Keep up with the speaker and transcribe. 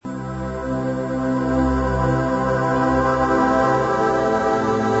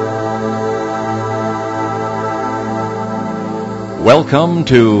Welcome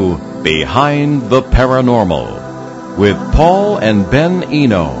to Behind the Paranormal with Paul and Ben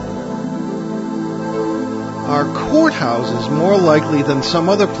Eno. Are courthouses more likely than some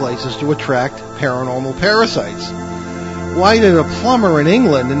other places to attract paranormal parasites? Why did a plumber in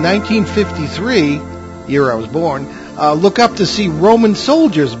England in 1953, year I was born, look up to see Roman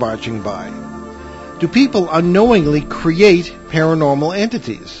soldiers marching by? Do people unknowingly create paranormal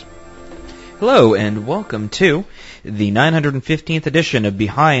entities? Hello, and welcome to the 915th edition of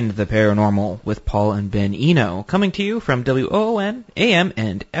Behind the Paranormal with Paul and Ben Eno, coming to you from WOON, AM,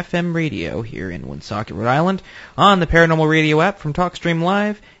 and FM radio here in Woonsocket, Rhode Island, on the Paranormal Radio app from TalkStream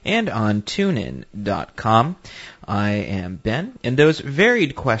Live, and on TuneIn.com. I am Ben, and those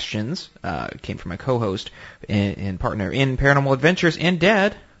varied questions came from my co-host and partner in Paranormal Adventures and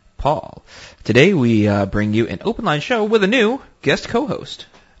Dad, Paul. Today we bring you an open line show with a new guest co-host.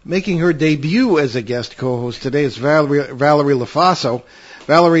 Making her debut as a guest co-host today is Valerie LaFaso.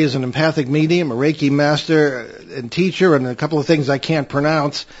 Valerie is an empathic medium, a Reiki master and teacher, and a couple of things I can't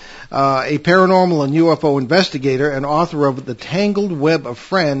pronounce, a paranormal and UFO investigator, and author of The Tangled Web of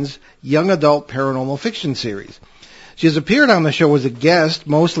Friends, young adult paranormal fiction series. She has appeared on the show as a guest,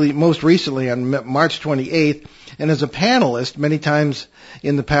 most recently on March 28th, and as a panelist many times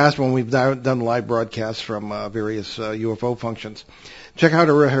in the past when we've done live broadcasts from various UFO functions. Check out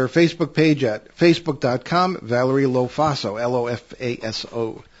her Facebook page at facebook.com, Valerie Lofaso,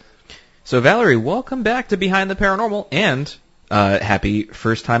 Lofaso. So, Valerie, welcome back to Behind the Paranormal, and happy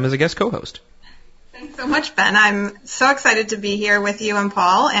first time as a guest co-host. Thanks so much, Ben. I'm so excited to be here with you and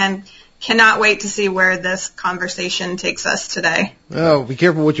Paul, and cannot wait to see where this conversation takes us today. Oh, be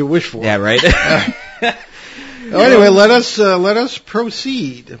careful what you wish for. Yeah, right? Anyway, let us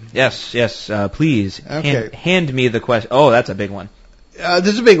proceed. Yes, please. Okay. Hand me the question. Oh, that's a big one.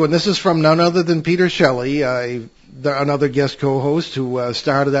 This is a big one. This is from none other than Peter Shelley, another guest co-host who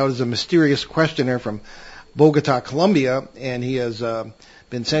started out as a mysterious questioner from Bogota, Colombia, and he has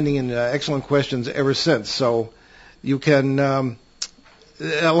been sending in excellent questions ever since. So you can, a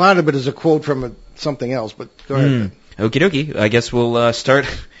lot of it is a quote from something else, but go ahead. Okie dokie. I guess we'll start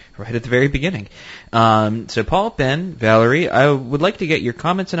right at the very beginning. So Paul, Ben, Valerie, I would like to get your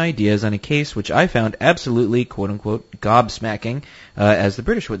comments and ideas on a case which I found absolutely, quote-unquote, gobsmacking, as the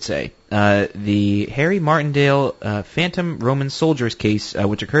British would say. The Harry Martindale Phantom Roman Soldiers case,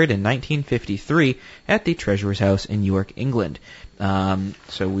 which occurred in 1953 at the Treasurer's House in York, England.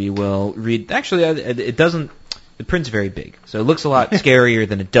 So we will read... Actually, it doesn't... The print's very big, so it looks a lot scarier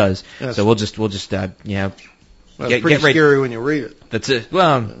than it does. Yes. So we'll just Well, it's pretty scary when you read it. That's it.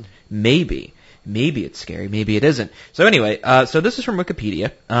 Well, maybe. Maybe it's scary. Maybe it isn't. So anyway, so this is from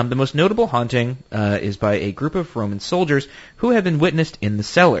Wikipedia. The most notable haunting is by a group of Roman soldiers who have been witnessed in the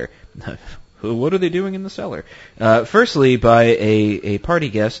cellar. What are they doing in the cellar? Firstly, by a party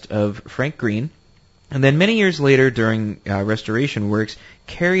guest of Frank Green, and then many years later during restoration works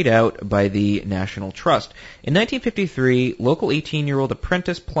carried out by the National Trust. In 1953, local 18-year-old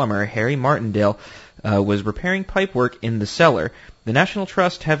apprentice plumber Harry Martindale was repairing pipework in the cellar. The National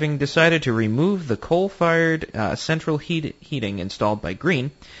Trust, having decided to remove the coal-fired central heating installed by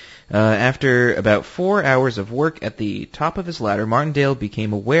Green, after about 4 hours of work at the top of his ladder, Martindale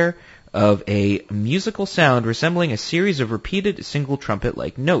became aware of a musical sound resembling a series of repeated single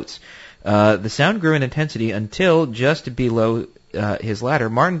trumpet-like notes. The sound grew in intensity until just below his ladder,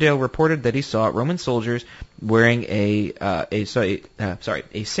 Martindale reported that he saw Roman soldiers wearing a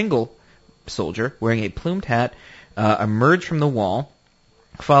single soldier wearing a plumed hat emerge from the wall,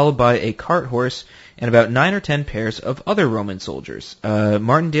 followed by a cart horse and about 9 or 10 pairs of other Roman soldiers.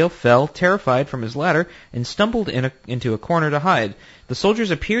 Martindale fell, terrified, from his ladder and stumbled into a corner to hide. The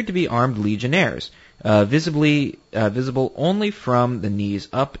soldiers appeared to be armed legionnaires, visible only from the knees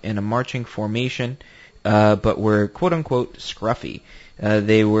up in a marching formation, but were quote-unquote scruffy.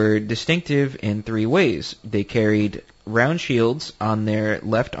 They were distinctive in 3 ways. They carried round shields on their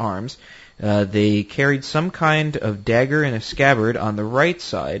left arms. They carried some kind of dagger in a scabbard on the right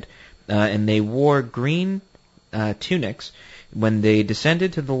side, and they wore green tunics. When they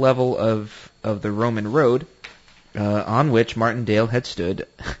descended to the level of the Roman road, on which Martindale had stood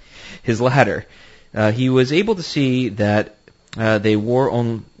his ladder, he was able to see that they wore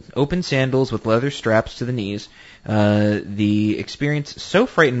open sandals with leather straps to the knees. The experience so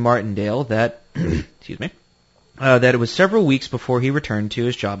frightened Martindale that, that it was several weeks before he returned to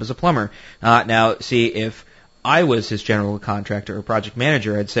his job as a plumber. Now, see, if I was his general contractor or project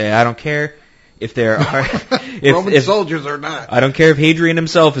manager, I'd say, I don't care If there are Roman soldiers or not. I don't care if Hadrian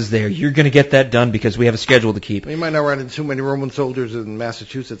himself is there. You're going to get that done because we have a schedule to keep. You might not run into too many Roman soldiers in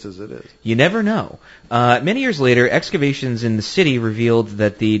Massachusetts as it is. You never know. Many years later, excavations in the city revealed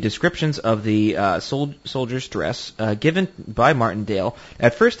that the descriptions of the soldiers' dress given by Martindale,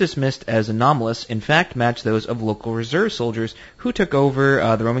 at first dismissed as anomalous, in fact matched those of local reserve soldiers who took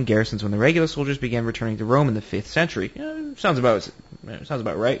over the Roman garrisons when the regular soldiers began returning to Rome in the 5th century. Sounds about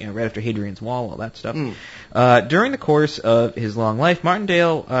right. Right after Hadrian's Wall, all that stuff. During the course of his long life,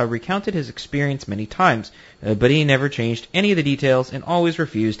 Martindale recounted his experience many times, but he never changed any of the details and always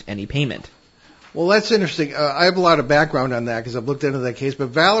refused any payment. Well, that's interesting. I have a lot of background on that because I've looked into that case. But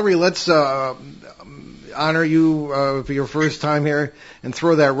Valerie, let's honor you for your first time here and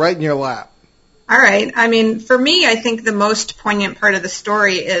throw that right in your lap. All right. I mean, for me, I think the most poignant part of the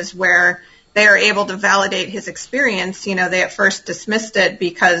story is where they are able to validate his experience. You know, they at first dismissed it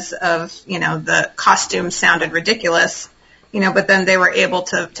because of, the costume sounded ridiculous, but then they were able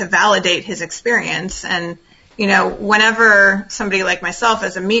to validate his experience. And, whenever somebody like myself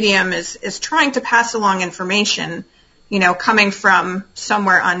as a medium is trying to pass along information, coming from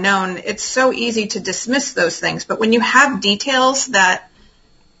somewhere unknown, it's so easy to dismiss those things. But when you have details that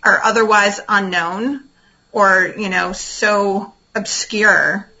are otherwise unknown or, so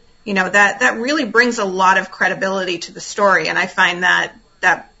obscure, that really brings a lot of credibility to the story. And I find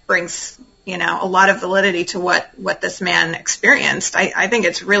that brings, a lot of validity to what this man experienced. I think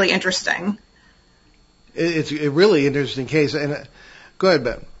it's really interesting. It's a really interesting case. And go ahead,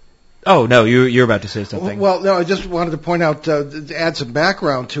 Ben. Oh, no, you're about to say something. Well, no, I just wanted to point out, to add some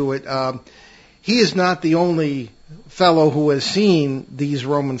background to it. He is not the only fellow who has seen these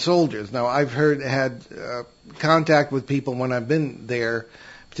Roman soldiers. Now, I've had contact with people when I've been there,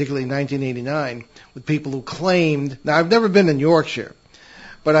 particularly in 1989, with people who claimed, now I've never been in Yorkshire,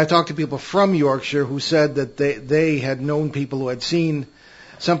 but I talked to people from Yorkshire who said that they had known people who had seen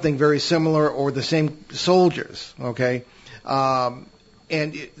something very similar or the same soldiers, okay?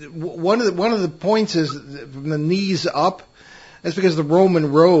 And one of the points is from the knees up, that's because the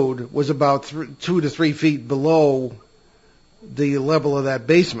Roman road was about 2 to 3 feet below the level of that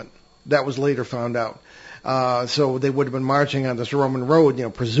basement. That was later found out. So they would have been marching on this Roman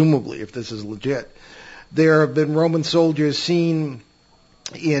road, presumably, if this is legit. There have been Roman soldiers seen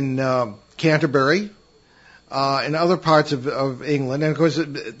in Canterbury, in other parts of England. And, of course,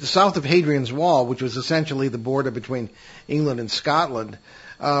 the south of Hadrian's Wall, which was essentially the border between England and Scotland,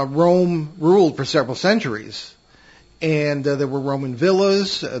 Rome ruled for several centuries. And there were Roman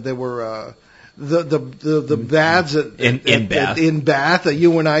villas. There were the baths in Bath that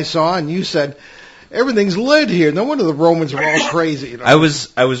you and I saw, and you said, everything's lit here. No wonder the Romans were all crazy. I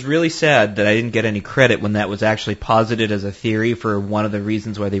was really sad that I didn't get any credit when that was actually posited as a theory for one of the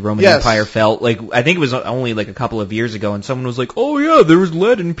reasons why the Roman Empire fell. Like, I think it was only like a couple of years ago, and someone was like, "Oh yeah, there was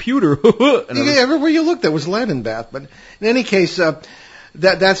lead in pewter." Everywhere you look, there was lead in Bath. But in any case,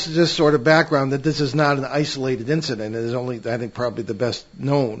 that's just sort of background that this is not an isolated incident. It is only, I think, probably the best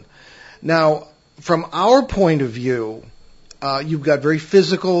known. Now, from our point of view, you've got very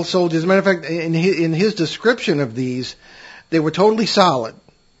physical soldiers. As a matter of fact, in his description of these, they were totally solid.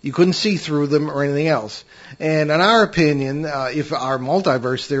 You couldn't see through them or anything else. And in our opinion, if our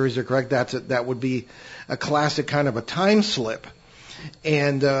multiverse theories are correct, that would be a classic kind of a time slip.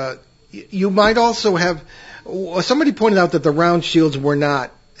 And you might also have, somebody pointed out that the round shields were not,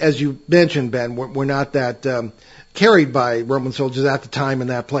 as you mentioned, Ben, were not that carried by Roman soldiers at the time in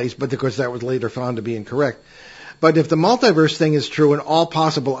that place, but of course that was later found to be incorrect. But if the multiverse thing is true and all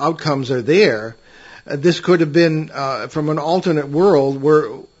possible outcomes are there, this could have been from an alternate world where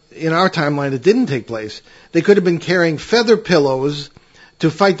in our timeline it didn't take place. They could have been carrying feather pillows to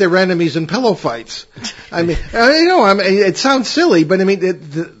fight their enemies in pillow fights. I mean, it sounds silly, but I mean,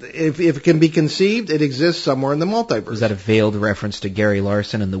 if it can be conceived, it exists somewhere in the multiverse. Is that a veiled reference to Gary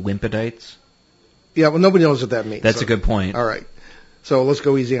Larson and the Wimpedites? Yeah, well, nobody knows what that means. That's a good point. All right. So let's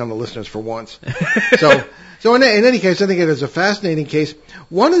go easy on the listeners for once. So in any case, I think it is a fascinating case.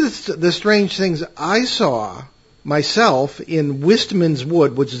 One of the strange things I saw myself in Wistman's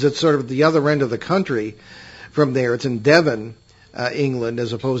Wood, which is at sort of the other end of the country from there. It's in Devon, England,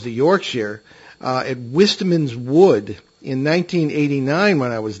 as opposed to Yorkshire. At Wistman's Wood in 1989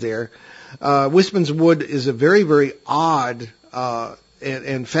 when I was there. Wistman's Wood is a very, very odd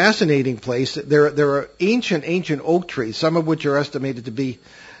and fascinating place. There are ancient oak trees, some of which are estimated to be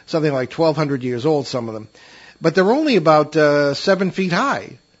something like 1,200 years old, some of them. But they're only about 7 feet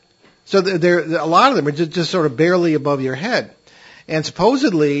high. So a lot of them are just sort of barely above your head. And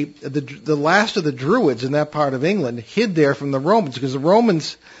supposedly, the last of the Druids in that part of England hid there from the Romans, because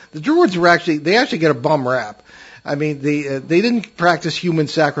the Druids they actually get a bum rap. I mean, they didn't practice human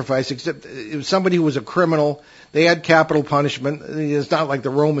sacrifice, except it was somebody who was a criminal. They had capital punishment. It's not like the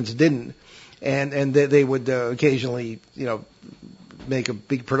Romans didn't. And they would occasionally, make a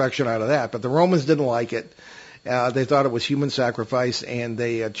big production out of that. But the Romans didn't like it. They thought it was human sacrifice, and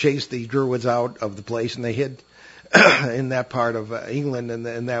they chased the Druids out of the place, and they hid in that part of England and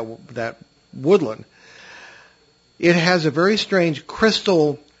in that woodland. It has a very strange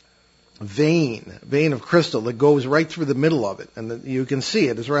crystal vein of crystal that goes right through the middle of it, and you can see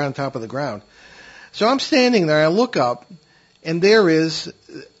it. It's right on top of the ground. So I'm standing there, I look up, and there is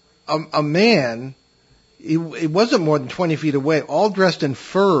a man. He wasn't more than 20 feet away, all dressed in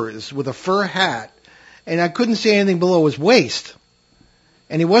furs with a fur hat, and I couldn't see anything below his waist.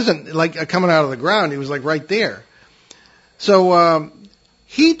 And he wasn't like coming out of the ground; he was like right there. So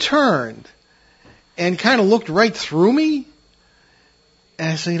he turned and kind of looked right through me.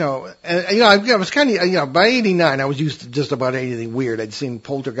 And I said, I was kind of, by 89, I was used to just about anything weird. I'd seen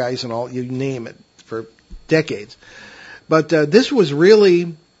poltergeists and all, you name it, for decades. But this was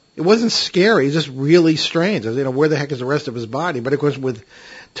really, it wasn't scary, it was just really strange. I was, where the heck is the rest of his body? But of course, with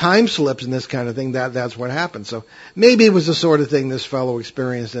time slips and this kind of thing, that's what happened. So maybe it was the sort of thing this fellow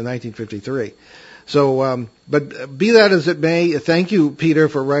experienced in 1953. So, but be that as it may, thank you, Peter,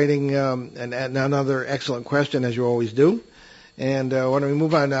 for writing another excellent question, as you always do. And why don't we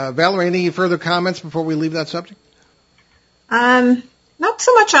move on? Valerie, any further comments before we leave that subject? Not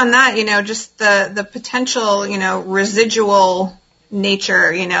so much on that, just the potential, residual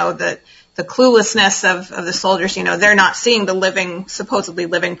nature, the cluelessness of the soldiers, they're not seeing the supposedly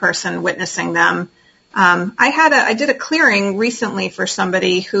living person witnessing them. I did a clearing recently for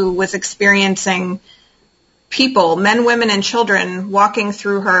somebody who was experiencing people, men, women, and children walking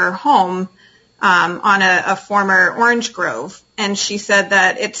through her home on a former orange grove. And she said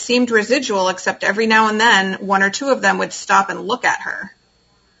that it seemed residual, except every now and then one or two of them would stop and look at her.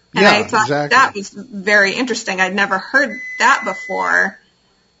 And I thought that was very interesting. I'd never heard that before.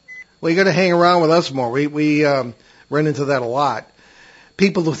 Well, you got to hang around with us more. We run into that a lot.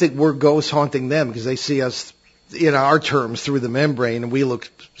 People who think we're ghosts haunting them because they see us, in our terms, through the membrane, and we look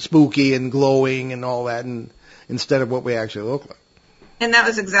spooky and glowing and all that, and instead of what we actually look like. And that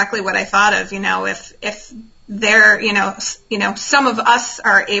was exactly what I thought of, if they're, some of us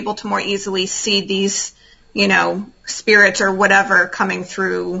are able to more easily see these, spirits or whatever coming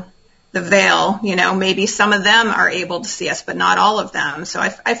through the veil, maybe some of them are able to see us, but not all of them. So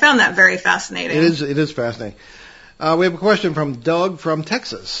I found that very fascinating. It is fascinating. We have a question from Doug from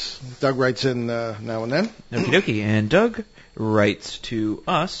Texas. Doug writes in now and then. Okie dokie. And Doug writes to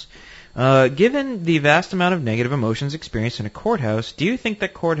us, given the vast amount of negative emotions experienced in a courthouse, do you think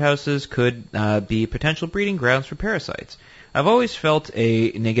that courthouses could be potential breeding grounds for parasites? I've always felt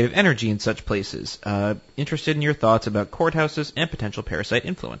a negative energy in such places. Interested in your thoughts about courthouses and potential parasite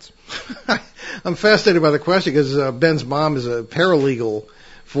influence. I'm fascinated by the question because Ben's mom is a paralegal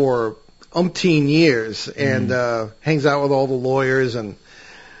for umpteen years and hangs out with all the lawyers and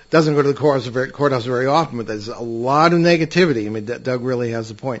doesn't go to the courthouse very often, but there's a lot of negativity. I mean, Doug really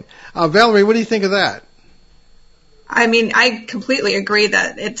has a point. Valerie, what do you think of that? I mean, I completely agree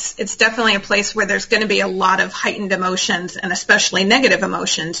that it's definitely a place where there's going to be a lot of heightened emotions and especially negative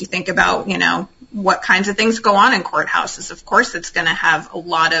emotions. You think about, what kinds of things go on in courthouses. Of course, it's going to have a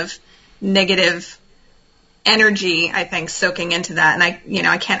lot of negative energy, I think, soaking into that. And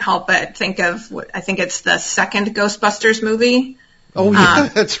I can't help but think of, I think it's the second Ghostbusters movie. Oh, yeah,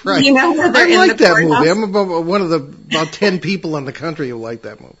 that's right. I like that movie. I'm one of about 10 people in the country who like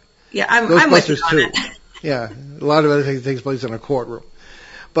that movie. Yeah, I'm with you on it. Yeah, a lot of other things takes place in a courtroom.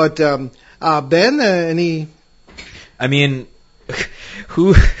 But Ben, any? I mean,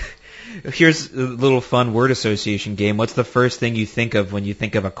 here's a little fun word association game. What's the first thing you think of when you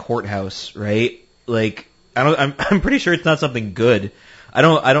think of a courthouse, right? Like, I'm pretty sure it's not something good. I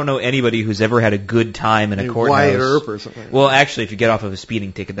don't know anybody who's ever had a good time in a courthouse. Wyatt Earp or something. Well, actually, if you get off of a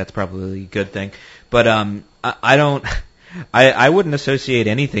speeding ticket, that's probably a good thing. But I wouldn't associate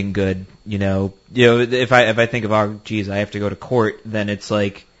anything good. If I think of, oh, geez, I have to go to court, then it's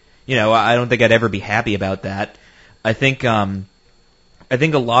like, I don't think I'd ever be happy about that. I think a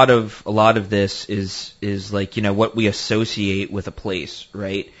lot of this is like, what we associate with a place,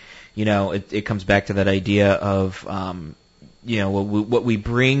 right? It comes back to that idea of, what we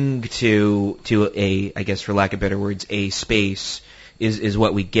bring to a, I guess for lack of better words, a space is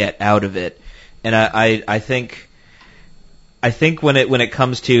what we get out of it. And I think I think when it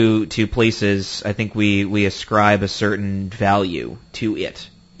comes to places, I think we ascribe a certain value to it,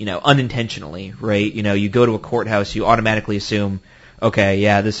 unintentionally, right? You go to a courthouse, you automatically assume, okay,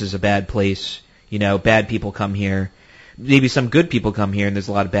 yeah, this is a bad place, bad people come here. Maybe some good people come here, and there's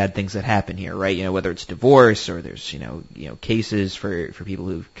a lot of bad things that happen here, right? Whether it's divorce, or there's cases for people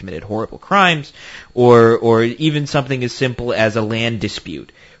who've committed horrible crimes, or even something as simple as a land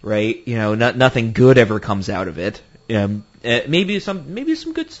dispute, right? Nothing good ever comes out of it. Maybe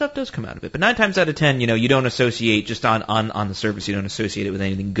some good stuff does come out of it, but 9 times out of 10, you don't associate just on the surface. You don't associate it with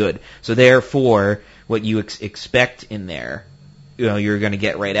anything good. So therefore, what you expect in there, you're going to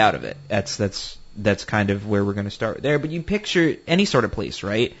get right out of it. That's kind of where we're going to start there. But you picture any sort of place,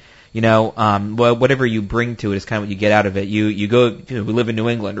 right? Whatever you bring to it is kind of what you get out of it. You go, we live in New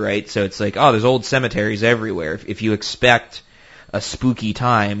England, right? So it's like, oh, there's old cemeteries everywhere. If you expect a spooky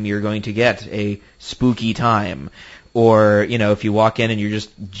time, you're going to get a spooky time. Or, if you walk in and you're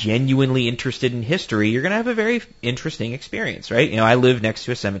just genuinely interested in history, you're going to have a very interesting experience, right? I live next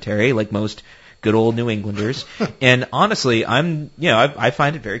to a cemetery, like most good old New Englanders. And honestly, I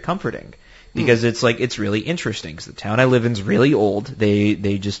find it very comforting. Because it's really interesting. Because the town I live in is really old.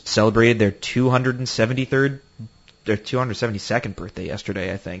 They just celebrated their 272nd birthday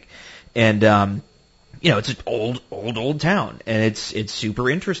yesterday, I think. And it's an old town, and it's super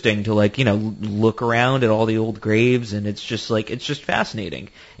interesting to look around at all the old graves, and it's just fascinating,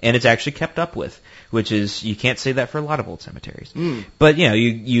 and it's actually kept up with, which is, you can't say that for a lot of old cemeteries. But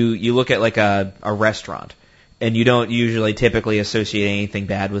you look at like a restaurant. And you don't usually typically associate anything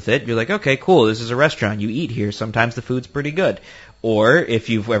bad with it. You're like, okay, cool, this is a restaurant. You eat here. Sometimes the food's pretty good. Or if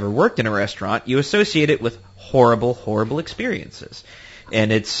you've ever worked in a restaurant, you associate it with horrible, horrible experiences.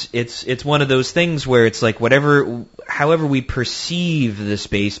 And it's one of those things where it's like however we perceive the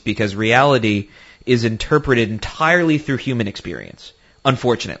space, because reality is interpreted entirely through human experience,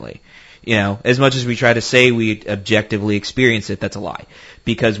 unfortunately. As much as we try to say we objectively experience it, that's a lie.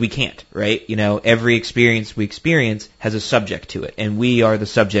 Because we can't, right? Every experience we experience has a subject to it, and we are the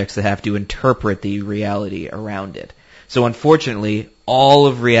subjects that have to interpret the reality around it. So unfortunately, all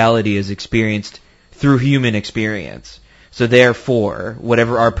of reality is experienced through human experience. So therefore,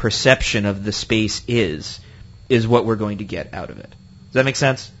 whatever our perception of the space is what we're going to get out of it. Does that make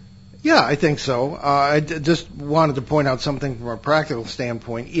sense? Yeah, I think so. I just wanted to point out something from a practical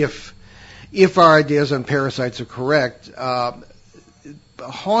standpoint. If our ideas on parasites are correct,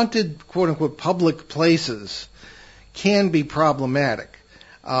 haunted, quote-unquote, public places can be problematic.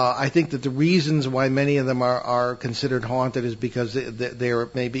 I think that the reasons why many of them are considered haunted is because they're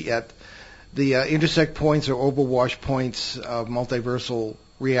maybe at the intersect points or overwash points of multiversal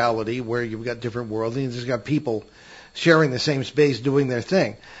reality, where you've got different worlds and you've just got people sharing the same space doing their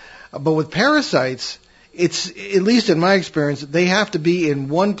thing. But with parasites, it's, at least in my experience, they have to be in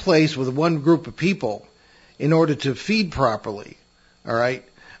one place with one group of people in order to feed properly, all right,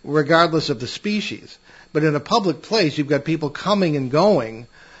 regardless of the species. But in a public place, you've got people coming and going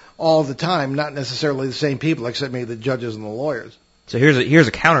all the time, not necessarily the same people, except maybe the judges and the lawyers. So here's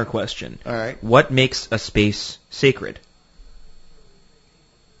a counter question. All right. What makes a space sacred?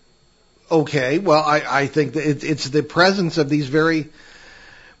 Okay, well, I think that it's the presence of these very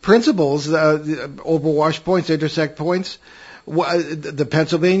principles, overwash points, intersect points. The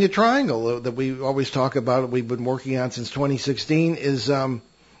Pennsylvania Triangle that we always talk about, we've been working on since 2016,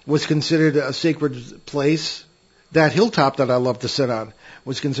 was considered a sacred place. That hilltop that I love to sit on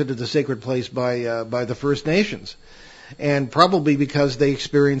was considered a sacred place by the First Nations, and probably because they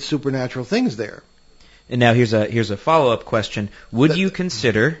experienced supernatural things there. And now here's a follow-up question: would you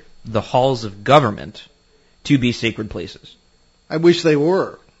consider the halls of government to be sacred places? I wish they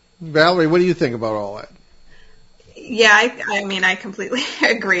were. Valerie, what do you think about all that? Yeah, I mean, I completely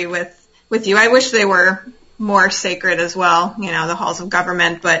agree with you. I wish they were more sacred as well, the halls of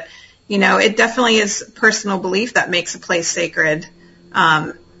government, but, it definitely is personal belief that makes a place sacred.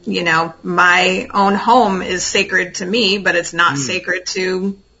 My own home is sacred to me, but it's not sacred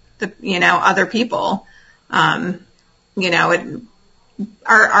to the, other people. Our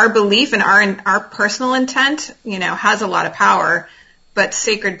belief and our personal intent, has a lot of power. But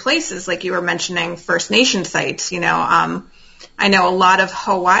sacred places, like you were mentioning, First Nation sites, I know a lot of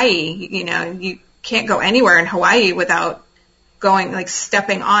Hawaii, you can't go anywhere in Hawaii without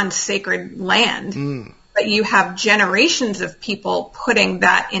stepping on sacred land. But you have generations of people putting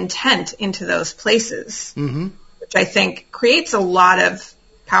that intent into those places, which I think creates a lot of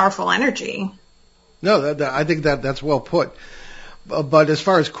powerful energy. No, I think that's well put. But as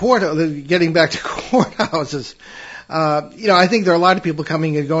far as getting back to courthouses, I think there are a lot of people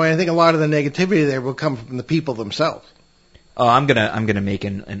coming and going. I think a lot of the negativity there will come from the people themselves. Oh, I'm gonna make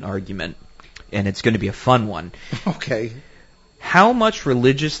an argument, and it's going to be a fun one. Okay. How much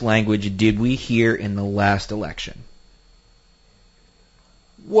religious language did we hear in the last election?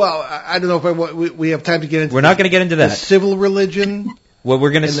 Well, I don't know if we have time to get into. We're not going to get into that. The civil religion. What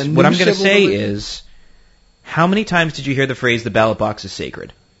I'm going to say religion? is, how many times did you hear the phrase "the ballot box is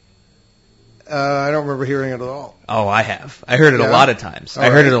sacred"? I don't remember hearing it at all. Oh, I have. I heard it a lot of times. I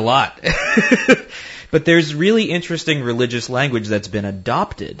heard it a lot. But there's really interesting religious language that's been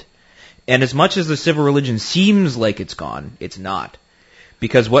adopted. And as much as the civil religion seems like it's gone, it's not.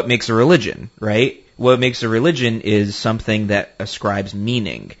 Because what makes a religion, right? What makes a religion is something that ascribes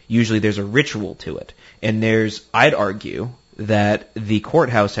meaning. Usually there's a ritual to it. And I'd argue that the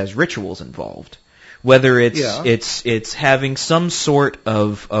courthouse has rituals involved. Whether it's having some sort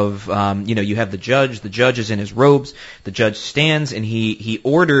of you have the judge is in his robes, the judge stands and he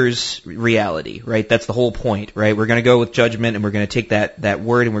orders reality, right? That's the whole point, right? We're going to go with judgment and we're going to take that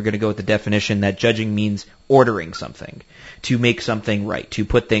word and we're going to go with the definition that judging means ordering something, to make something right, to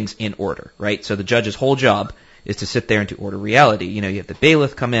put things in order, right? So the judge's whole job is to sit there and to order reality. You have the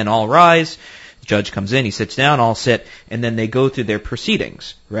bailiff come in, all rise. The judge comes in, he sits down, all sit, and then they go through their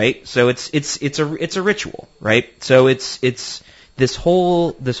proceedings, right? So it's a ritual, right? So it's this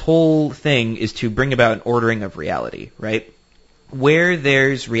whole thing is to bring about an ordering of reality, right? Where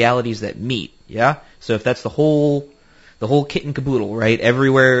there's realities that meet, yeah? So if that's the whole kit and caboodle, right?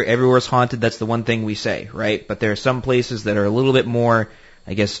 Everywhere's haunted, that's the one thing we say, right? But there are some places that are a little bit more,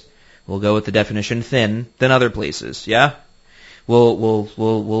 I guess we'll go with the definition thin than other places, yeah?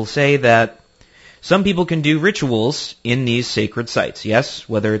 We'll say that some people can do rituals in these sacred sites, yes?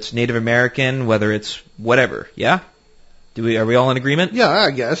 Whether it's Native American, whether it's whatever, yeah? Are we all in agreement? Yeah,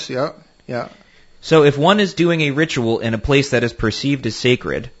 I guess, yeah. So if one is doing a ritual in a place that is perceived as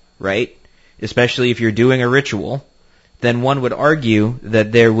sacred, right? Especially if you're doing a ritual, then one would argue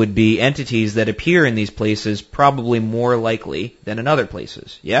that there would be entities that appear in these places probably more likely than in other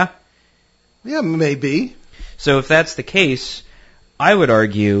places, yeah? Yeah, maybe. So if that's the case, I would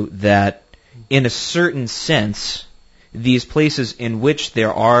argue that in a certain sense, these places in which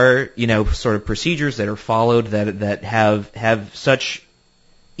there are, sort of procedures that are followed that have such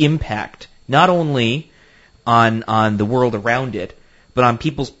impact, not only on the world around it, but on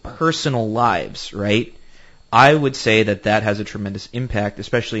people's personal lives, right? I would say that has a tremendous impact,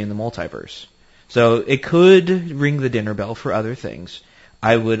 especially in the multiverse. So it could ring the dinner bell for other things.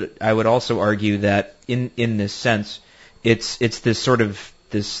 I would also argue that in this sense, it's this sort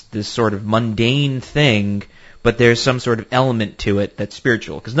of mundane thing, but there's some sort of element to it that's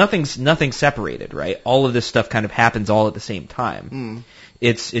spiritual, because nothing's separated, right? All of this stuff kind of happens all at the same time.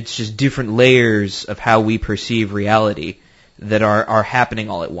 It's just different layers of how we perceive reality that are happening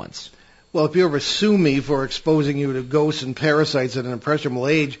all at once. Well, if you ever sue me for exposing you to ghosts and parasites at an impressionable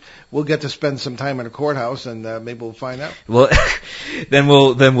age, we'll get to spend some time in a courthouse, and maybe we'll find out. Well, then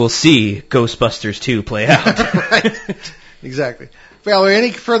we'll see Ghostbusters 2 play out. Right. Exactly. Valerie,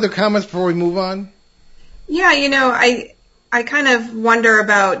 any further comments before we move on? Yeah, I kind of wonder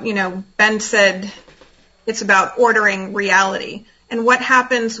about, Ben said it's about ordering reality. And what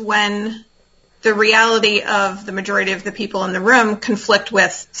happens when the reality of the majority of the people in the room conflict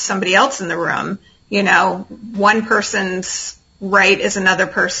with somebody else in the room? One person's right is another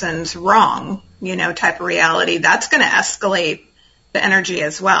person's wrong, type of reality. That's going to escalate the energy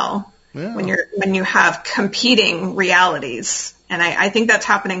as well. Yeah. When you have competing realities. And I think that's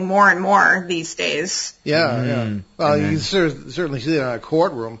happening more and more these days. Yeah. Well, you certainly see that in a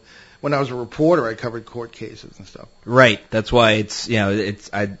courtroom. When I was a reporter, I covered court cases and stuff. Right. That's why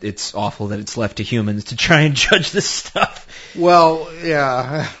it's awful that it's left to humans to try and judge this stuff. Well,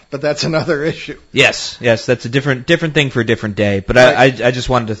 yeah, but that's another issue. Yes, that's a different thing for a different day. But right. I just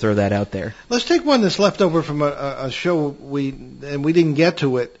wanted to throw that out there. Let's take one that's left over from a show we didn't get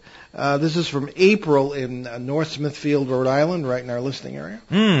to it. This is from April in North Smithfield, Rhode Island, right in our listening area.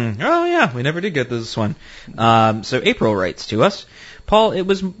 Oh, yeah, we never did get this one. So April writes to us, Paul, it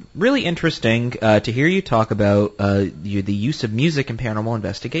was really interesting to hear you talk about the use of music in paranormal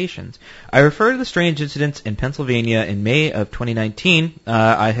investigations. I refer to the strange incidents in Pennsylvania in May of 2019.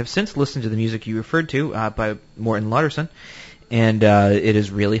 I have since listened to the music you referred to by Morton Lutterson, and it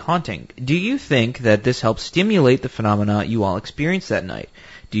is really haunting. Do you think that this helps stimulate the phenomena you all experienced that night?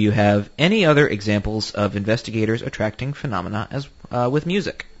 Do you have any other examples of investigators attracting phenomena with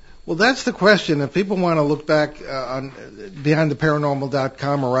music? Well, that's the question. If people want to look back on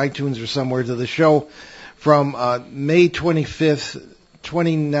BehindTheParanormal.com or iTunes or somewhere to the show from May 25th,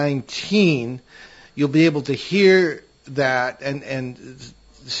 2019, you'll be able to hear that and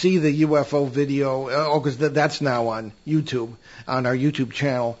see the UFO video, because that's now on YouTube, on our YouTube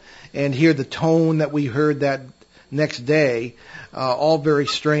channel, and hear the tone that we heard that next day, all very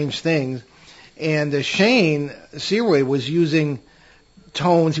strange things. And Shane Searway was using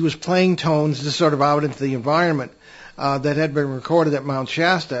tones, he was playing tones just sort of out into the environment that had been recorded at Mount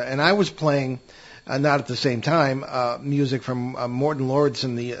Shasta, and I was playing, not at the same time, music from Morton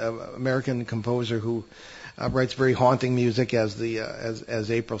Lordson, the American composer who writes very haunting music, as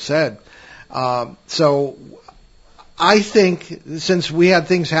April said. So I think since we had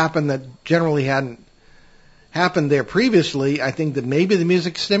things happen that generally hadn't happened there previously, I think that maybe the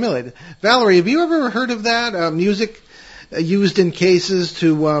music stimulated. Valerie, have you ever heard of that? Music used in cases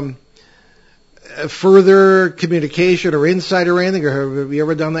to further communication or insight or anything, or have you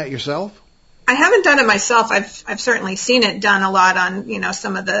ever done that yourself? I haven't done it myself. I've certainly seen it done a lot on,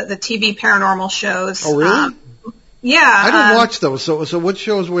 some of the TV paranormal shows. Oh, really? Yeah. I don't watch those. So what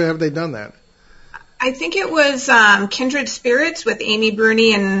shows where have they done that? I think it was Kindred Spirits with Amy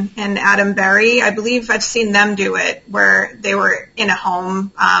Bruni and Adam Berry. I believe I've seen them do it, where they were in a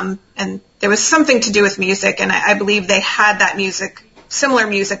home, and there was something to do with music, and I believe they had that music, similar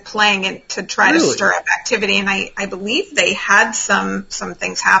music, playing it to try to stir up activity, and I believe they had some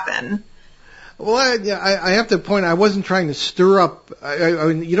things happen. Well, I have to point, I wasn't trying to stir up,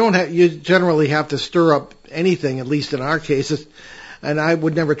 I mean, you generally have to stir up anything, at least in our cases, and I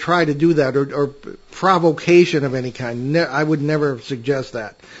would never try to do that, or provocation of any kind. I would never suggest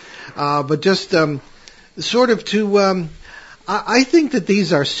that. But just sort of to, I think that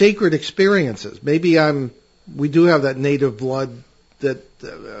these are sacred experiences. Maybe we do have that native blood that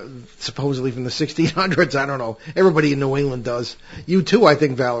supposedly from the 1600s, I don't know. Everybody in New England does. You too, I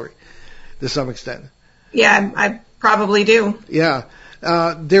think, Valerie, to some extent. Yeah, I probably do. Yeah.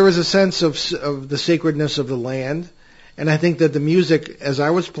 There is a sense of the sacredness of the land. And I think that the music, as I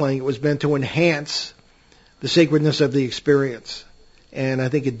was playing, it was meant to enhance the sacredness of the experience. And I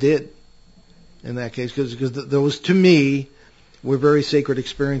think it did in that case, because those, to me, were very sacred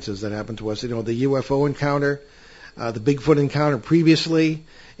experiences that happened to us. The UFO encounter, the Bigfoot encounter previously,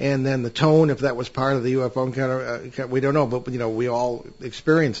 and then the tone, if that was part of the UFO encounter, we don't know, but, we all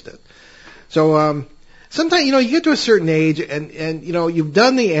experienced it. So, sometimes, you get to a certain age and you've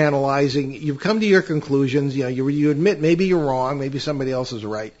done the analyzing, you've come to your conclusions, you admit maybe you're wrong, maybe somebody else is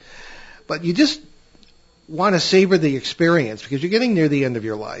right, but you just want to savor the experience because you're getting near the end of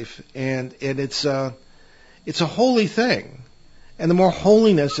your life, and it's a holy thing. And the more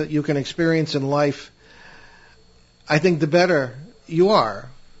holiness that you can experience in life, I think the better you are.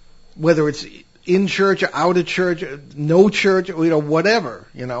 Whether it's in church or out of church, no church, whatever,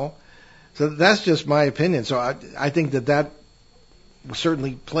 So that's just my opinion. So I think that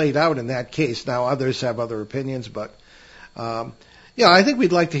certainly played out in that case. Now others have other opinions, but I think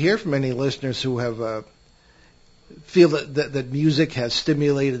we'd like to hear from any listeners who have feel that music has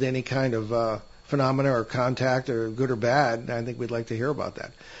stimulated any kind of phenomena or contact, or good or bad. I think we'd like to hear about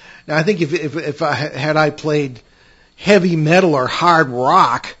that. Now I think if I played heavy metal or hard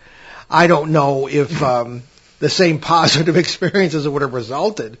rock, I don't know if the same positive experiences would have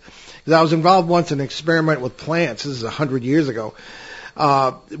resulted. Because I was involved once in an experiment with plants. This is 100 years ago,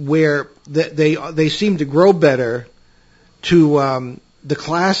 where they seem to grow better to the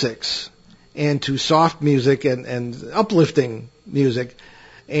classics and to soft music and uplifting music,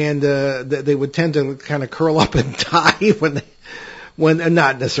 and they would tend to kind of curl up and die when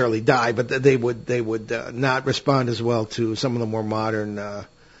not necessarily die, but they would not respond as well to some of the more modern,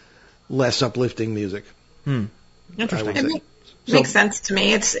 less uplifting music. Interesting. Makes sense to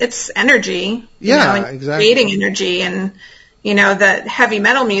me. It's energy. Exactly. Creating energy, and the heavy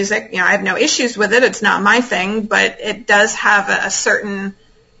metal music. I have no issues with it. It's not my thing, but it does have a certain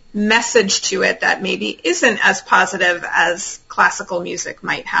message to it that maybe isn't as positive as classical music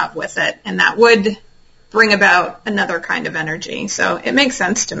might have with it, and that would bring about another kind of energy. So it makes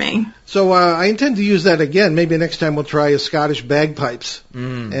sense to me. So I intend to use that again. Maybe next time we'll try Scottish bagpipes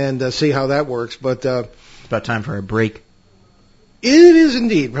and see how that works. But it's about time for a break. It is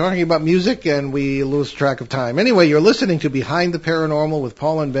indeed. We're talking about music, and we lose track of time. Anyway, you're listening to Behind the Paranormal with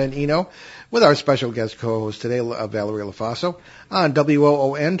Paul and Ben Eno, with our special guest co-host today, Valerie LaFaso, on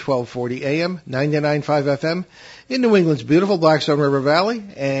WOON 1240 AM, 99.5 FM, in New England's beautiful Blackstone River Valley.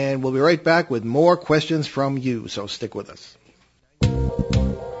 And we'll be right back with more questions from you, so stick with us.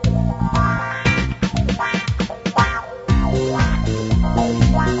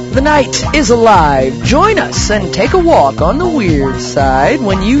 The night is alive. Join us and take a walk on the weird side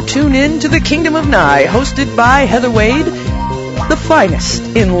when you tune in to The Kingdom of Nye, hosted by Heather Wade, the finest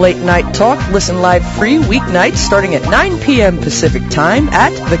in late night talk. Listen live free weeknights starting at 9 p.m. Pacific Time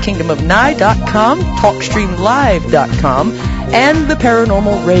at thekingdomofnigh.com, talkstreamlive.com, and the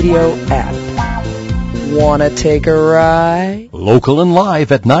Paranormal Radio app. Wanna take a ride? Local and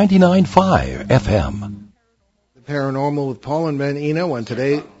live at 99.5 FM. The Paranormal with Paul and Ben Eno, and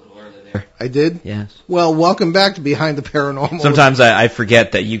today... I did? Yes. Well, welcome back to Behind the Paranormal. Sometimes I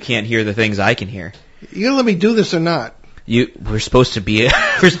forget that you can't hear the things I can hear. You gonna let me do this or not? We're supposed to be...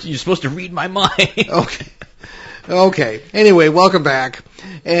 you're supposed to read my mind. Okay. Anyway, welcome back.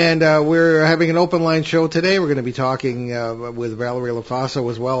 And we're having an open line show today. We're going to be talking with Valerie LaFaso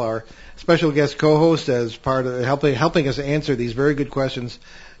as well, our special guest co-host, as part of helping us answer these very good questions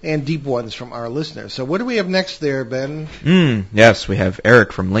and deep ones from our listeners. So what do we have next there, Ben? Yes, we have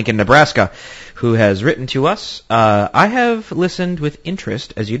Eric from Lincoln, Nebraska, who has written to us. I have listened with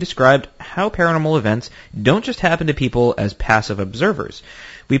interest as you described how paranormal events don't just happen to people as passive observers.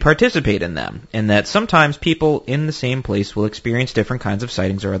 We participate in them, and that sometimes people in the same place will experience different kinds of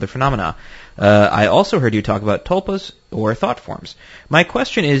sightings or other phenomena. I also heard you talk about tulpas or thought forms. My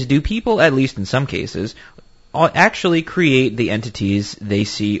question is, do people, at least in some cases, actually create the entities they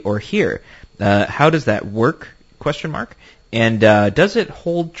see or hear? How does that work? ? And does it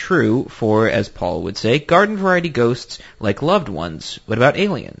hold true for, as Paul would say, garden variety ghosts like loved ones? What about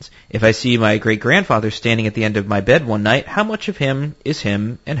aliens? If I see my great-grandfather standing at the end of my bed one night, how much of him is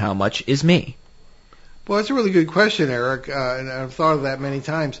him and how much is me? Well, that's a really good question, Eric, and I've thought of that many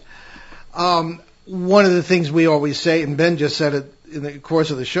times. One of the things we always say, and Ben just said it in the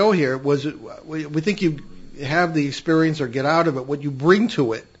course of the show here, was we think you have the experience or get out of it what you bring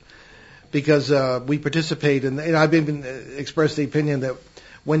to it. Because we participate in, and I've even expressed the opinion that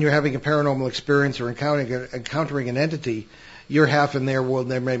when you're having a paranormal experience or encountering an entity, you're half in their world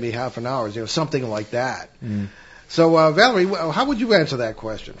and they're maybe half in ours, something like that. So, Valerie, how would you answer that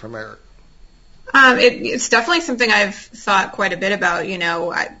question from Eric? It's definitely something I've thought quite a bit about,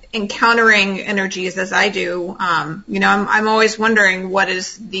 encountering energies as I do. I'm always wondering what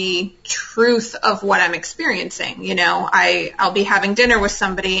is the truth of what I'm experiencing. I'll be having dinner with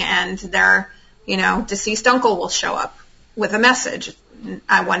somebody and their, deceased uncle will show up with a message.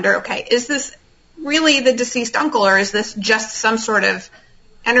 I wonder, okay, is this really the deceased uncle or is this just some sort of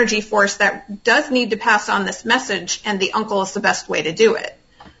energy force that does need to pass on this message and the uncle is the best way to do it?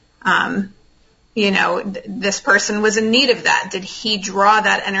 This person was in need of that. Did he draw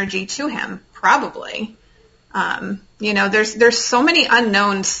that energy to him? Probably. There's so many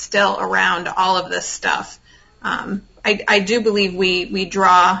unknowns still around all of this stuff. I do believe we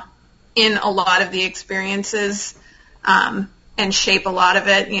draw in a lot of the experiences, and shape a lot of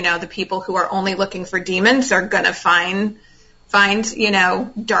it. The people who are only looking for demons are going to find,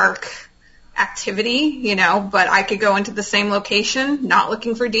 dark activity, but I could go into the same location not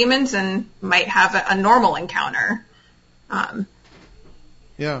looking for demons and might have a normal encounter.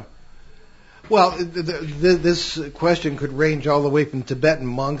 Yeah. Well, this question could range all the way from Tibetan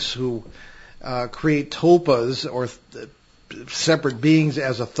monks who create tulpas or separate beings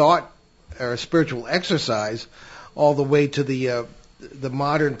as a thought or a spiritual exercise, all the way to the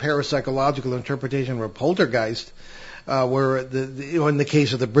modern parapsychological interpretation of a poltergeist. Where in the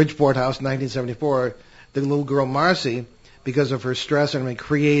case of the Bridgeport house in 1974, the little girl Marcy, because of her stress,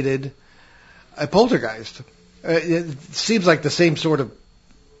 created a poltergeist. It seems like the same sort of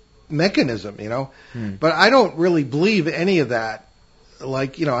mechanism, But I don't really believe any of that. I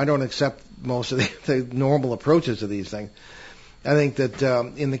don't accept most of the normal approaches to these things. I think that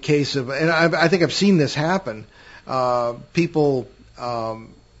in the case of, and I think I've seen this happen, people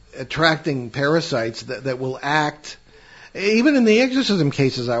attracting parasites that will act. Even in the exorcism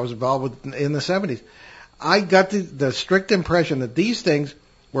cases I was involved with in the 70s, I got the strict impression that these things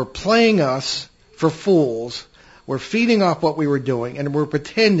were playing us for fools, were feeding off what we were doing, and were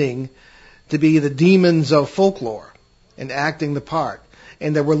pretending to be the demons of folklore and acting the part.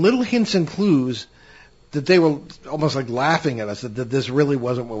 And there were little hints and clues that they were almost like laughing at us, that this really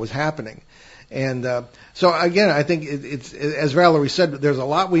wasn't what was happening. And so, again, I think it's as Valerie said, there's a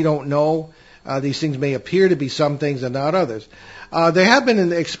lot we don't know. These things may appear to be some things and not others. There have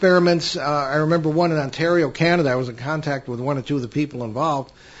been experiments. I remember one in Ontario, Canada. I was in contact with one or two of the people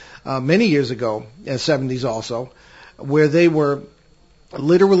involved many years ago, in the 70s also, where they were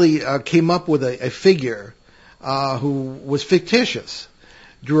literally came up with a figure who was fictitious,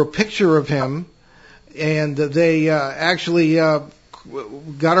 drew a picture of him, and they actually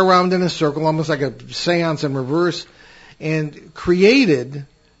got around in a circle, almost like a seance in reverse, and created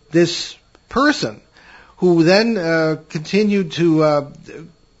this person who then continued to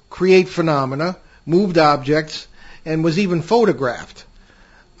create phenomena, moved objects, and was even photographed.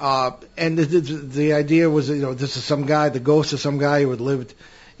 And the idea was, this is some guy, the ghost of some guy who had lived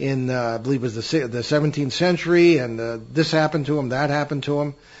in, I believe it was the 17th century, and this happened to him, that happened to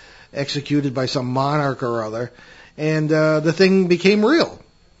him, executed by some monarch or other, and the thing became real,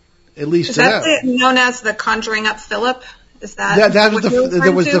 at least to them. Is that known as the Conjuring Up Philip? Is that was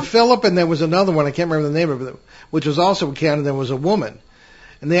there was the Philip, and there was another one, I can't remember the name of it, which was also in Canada. There was a woman,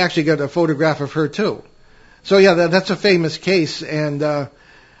 and they actually got a photograph of her too. So yeah, that's a famous case, and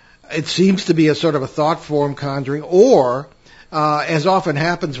it seems to be a sort of a thought form conjuring, or as often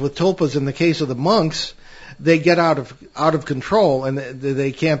happens with tulpas in the case of the monks, they get out of control and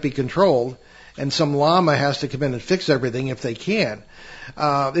they can't be controlled, and some lama has to come in and fix everything if they can.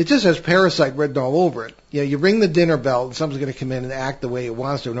 It just has parasite written all over it. You ring the dinner bell and someone's going to come in and act the way it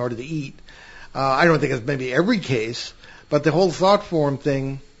wants to in order to eat. I don't think it's maybe every case, but the whole thought form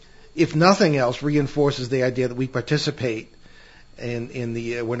thing, if nothing else, reinforces the idea that we participate in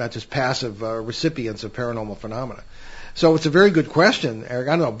the we're not just passive recipients of paranormal phenomena. So it's a very good question, Eric.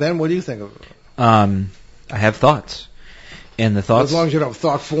 I don't know, Ben, what do you think of it? I have thoughts. And the thoughts... As long as you don't have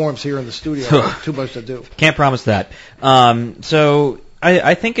thought forms here in the studio, too much to do. Can't promise that. So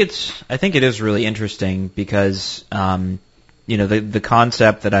I think it is really interesting because the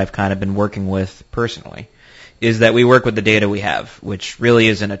concept that I've kind of been working with personally is that we work with the data we have, which really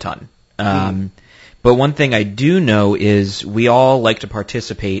isn't a ton. But one thing I do know is we all like to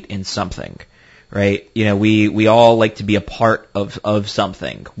participate in something, right? We all like to be a part of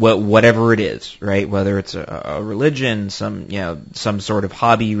something, whatever it is, right? Whether it's a religion, some sort of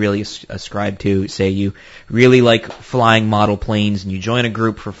hobby you really ascribe to. Say you really like flying model planes and you join a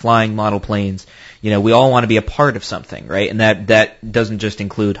group for flying model planes. We all want to be a part of something, right? And that doesn't just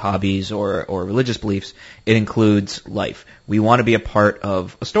include hobbies or religious beliefs. It includes life. We want to be a part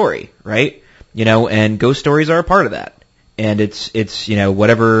of a story, right? And ghost stories are a part of that. And it's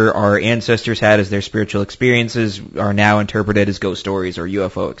whatever our ancestors had as their spiritual experiences are now interpreted as ghost stories or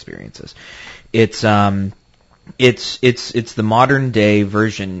UFO experiences. It's the modern day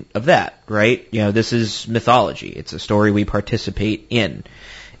version of that, right? This is mythology. It's a story we participate in.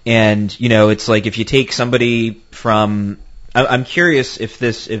 And, it's like if you take somebody from, I'm curious if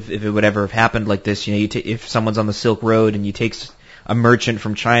it would ever have happened like this, if someone's on the Silk Road and you take a merchant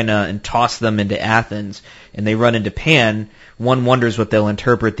from China and toss them into Athens and they run into Pan, one wonders what they'll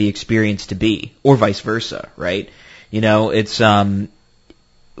interpret the experience to be, or vice versa, right? It's,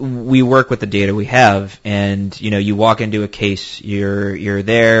 we work with the data we have, and, you walk into a case, you're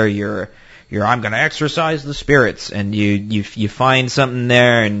there, you're I'm going to exorcise the spirits, and you find something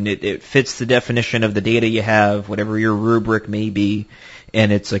there, and it fits the definition of the data you have, whatever your rubric may be,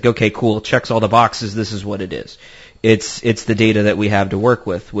 and it's like, okay, cool, checks all the boxes, this is what it is. It's the data that we have to work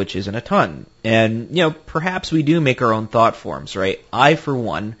with, which isn't a ton. And, perhaps we do make our own thought forms, right? I, for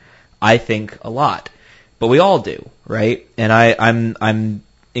one, I think a lot. But we all do, right? And I'm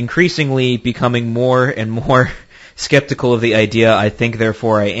increasingly becoming more and more skeptical of the idea, I think,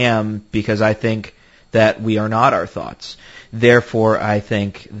 therefore I am, because I think that we are not our thoughts. Therefore, I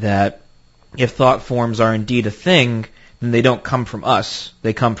think that if thought forms are indeed a thing, then they don't come from us,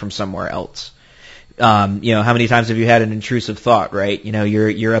 they come from somewhere else. How many times have you had an intrusive thought, right?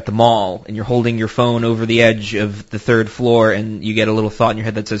 You're at the mall and you're holding your phone over the edge of the third floor and you get a little thought in your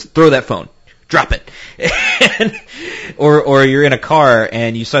head that says, throw that phone, drop it. or you're in a car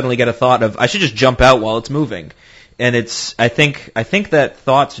and you suddenly get a thought of, I should just jump out while it's moving. And I think that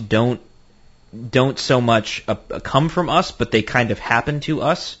thoughts don't so much come from us, but they kind of happen to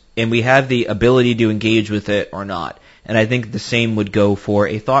us and we have the ability to engage with it or not. And I think the same would go for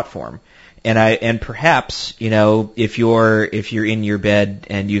a thought form. And perhaps, if you're in your bed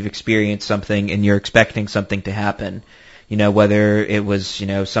and you've experienced something and you're expecting something to happen, whether it was,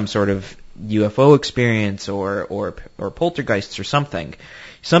 some sort of UFO experience or poltergeists or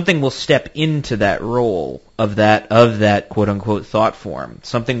something will step into that role of that quote unquote thought form.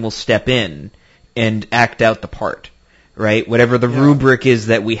 Something will step in and act out the part, right? Whatever the rubric is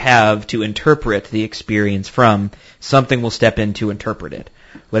that we have to interpret the experience from, something will step in to interpret it.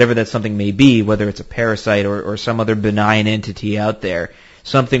 Whatever that something may be, whether it's a parasite or some other benign entity out there,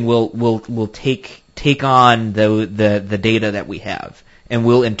 something will take on the data that we have and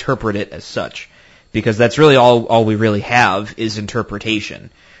we'll interpret it as such. Because that's really all we really have is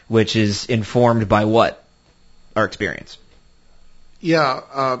interpretation, which is informed by what? Our experience.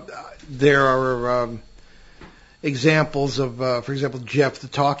 Yeah, there are exampsons of, for example, Jeff the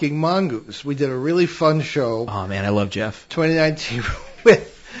Talking Mongoose. We did a really fun show. Oh man, I love Jeff. 2019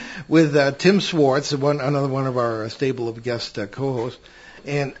 with Tim Swartz, another one of our stable of guest co-hosts,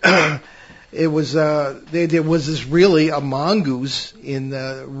 and there was this really a mongoose in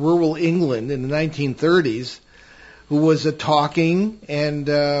rural England in the 1930s who was talking and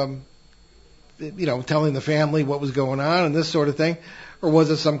telling the family what was going on and this sort of thing, or was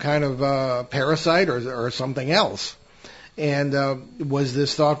it some kind of parasite or something else? And was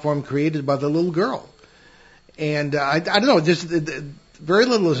this thought form created by the little girl? And I don't know, just very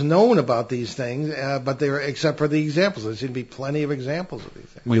little is known about these things, but except for the examples. There seem to be plenty of examples of these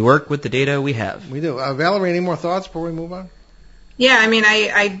things. We work with the data we have. We do. Valerie, any more thoughts before we move on? Yeah, I mean,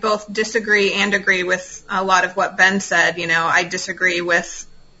 I both disagree and agree with a lot of what Ben said. I disagree with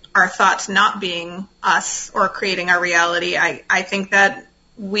our thoughts not being us or creating our reality. I think that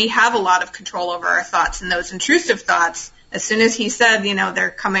we have a lot of control over our thoughts, and those intrusive thoughts, as soon as he said, they're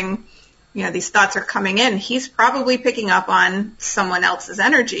coming, these thoughts are coming in, he's probably picking up on someone else's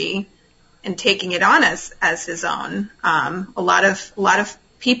energy and taking it on as his own. A lot of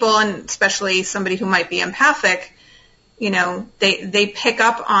people, and especially somebody who might be empathic, they pick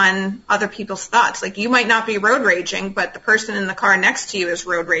up on other people's thoughts. Like, you might not be road raging, but the person in the car next to you is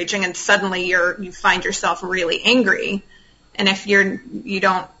road raging, and suddenly you find yourself really angry. And if you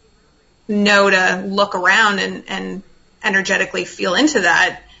don't know to look around and energetically feel into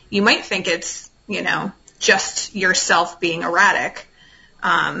that, you might think it's, just yourself being erratic.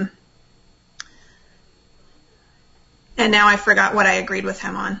 And now I forgot what I agreed with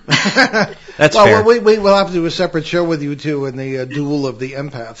him on. That's fair. We'll have to do a separate show with you two in the duel of the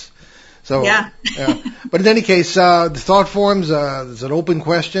empaths. So, yeah. But in any case, the thought forms is an open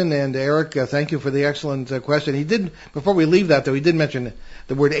question, and Eric, thank you for the excellent question. He did, before we leave that though, he did mention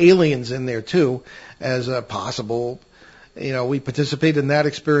the word aliens in there too as possible. We participate in that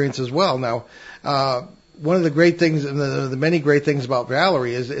experience as well. Now, one of the great things, and the many great things about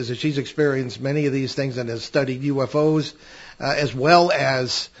Valerie is that she's experienced many of these things and has studied UFOs as well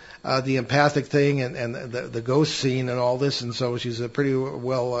as the empathic thing and the ghost scene and all this, and so she's a pretty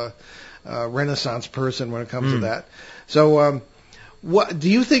well Renaissance person when it comes to that. So, what do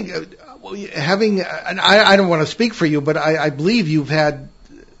you think? Having, and I don't want to speak for you, but I believe you've had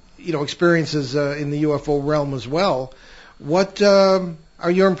experiences in the UFO realm as well. What are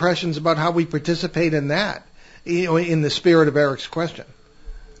your impressions about how we participate in that? In the spirit of Eric's question.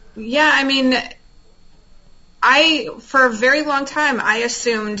 Yeah, I mean, for a very long time, I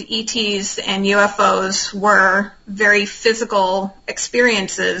assumed ETs and UFOs were very physical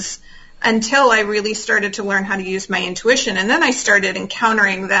experiences until I really started to learn how to use my intuition. And then I started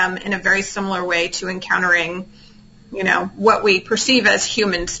encountering them in a very similar way to encountering, what we perceive as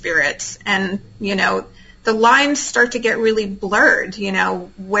human spirits. And, the lines start to get really blurred.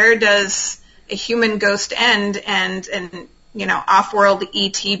 Where does a human ghost end and off-world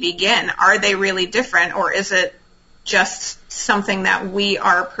ET begin? Are they really different, or is it just something that we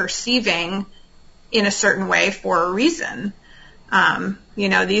are perceiving in a certain way for a reason?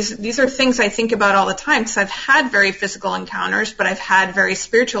 These are things I think about all the time, because I've had very physical encounters, but I've had very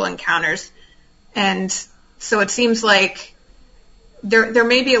spiritual encounters. And so it seems like there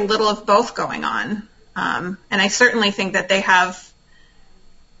may be a little of both going on. And I certainly think that they have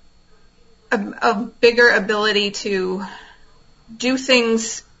a bigger ability to do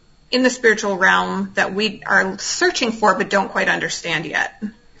things in the spiritual realm that we are searching for but don't quite understand yet,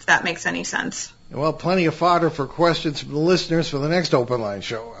 if that makes any sense. Well, plenty of fodder for questions from the listeners for the next open line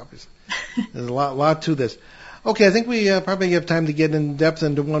show, obviously. There's a lot to this. Okay, I think we probably have time to get in depth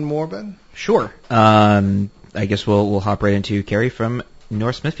into one more, Ben. Sure. I guess we'll hop right into Carrie from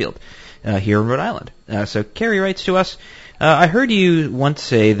North Smithfield. Here in Rhode Island. So Carrie writes to us, I heard you once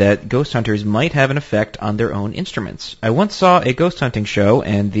say that ghost hunters might have an effect on their own instruments. I once saw a ghost hunting show,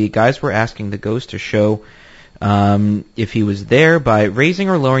 and the guys were asking the ghost to show if he was there by raising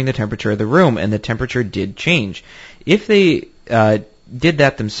or lowering the temperature of the room, and the temperature did change. If they did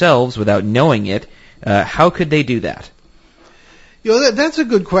that themselves without knowing it, how could they do that? That's a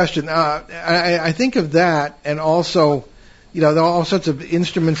good question. I think of that, and also there are all sorts of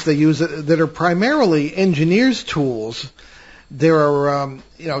instruments they use that are primarily engineers' tools. There are,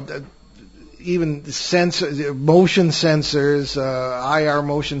 even motion sensors, IR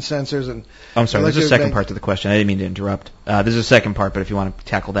motion sensors, and. I'm sorry. There's a second part to the question. I didn't mean to interrupt. There's a second part, but if you want to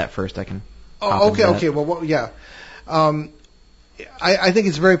tackle that first, I can. Okay. Well, yeah. I think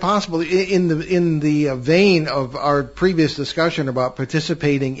it's very possible in the vein of our previous discussion about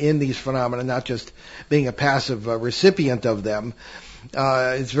participating in these phenomena, not just being a passive recipient of them.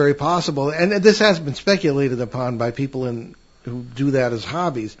 It's very possible, and this has been speculated upon by people who do that as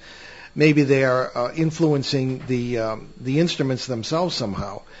hobbies. Maybe they are influencing the instruments themselves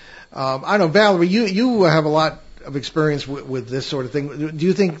somehow. I don't know, Valerie, you have a lot of experience with this sort of thing. Do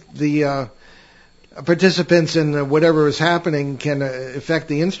you think the participants in whatever is happening can affect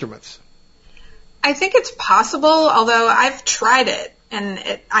the instruments? I think it's possible, although I've tried it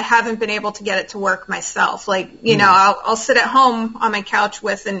and I haven't been able to get it to work myself. Like, I'll sit at home on my couch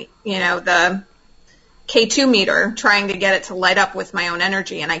with the K2 meter trying to get it to light up with my own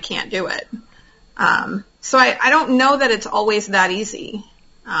energy, and I can't do it. So I don't know that it's always that easy.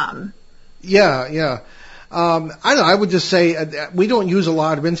 Yeah. I don't know. I would just say we don't use a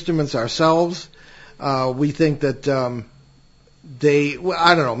lot of instruments ourselves. We think that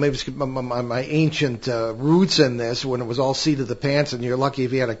I don't know, maybe it's my ancient roots in this, when it was all seat of the pants, and you're lucky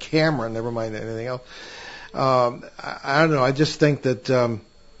if you had a camera, never mind anything else. I don't know. I just think that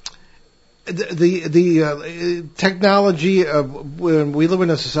the technology, when we live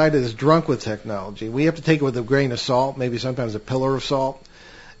in a society that's drunk with technology, we have to take it with a grain of salt, maybe sometimes a pillar of salt,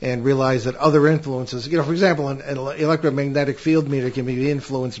 and realize that other influences, for example, an electromagnetic field meter can be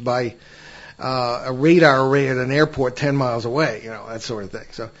influenced by a radar array at an airport 10 miles away, that sort of thing.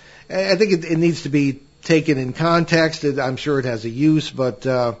 So I think it needs to be taken in context. I'm sure it has a use, but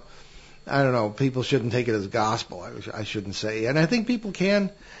I don't know, people shouldn't take it as gospel, I shouldn't say. And I think people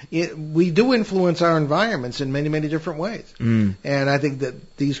we do influence our environments in many, many different ways. And I think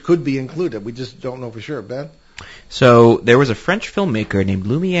that these could be included. We just don't know for sure. Ben? So there was a French filmmaker named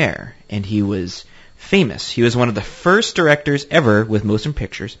Lumiere, and he was famous. He was one of the first directors ever with motion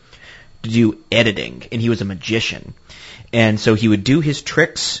pictures to do editing, and he was a magician. And so he would do his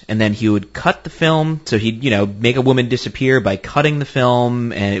tricks, and then he would cut the film. So he'd, make a woman disappear by cutting the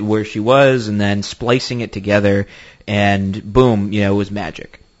film and where she was, and then splicing it together, and boom, it was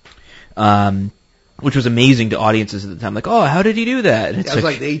magic. Which was amazing to audiences at the time. Like, oh, how did he do that? It was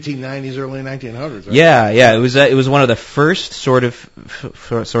like the 1890s, early 1900s. Right? Yeah. It was one of the first sort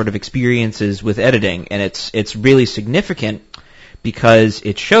of experiences with editing, and it's really significant because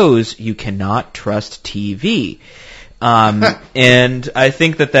it shows you cannot trust TV. And I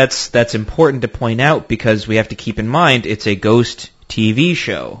think that's important to point out, because we have to keep in mind it's a ghost TV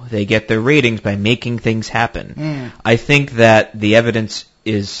show. They get their ratings by making things happen. I think that the evidence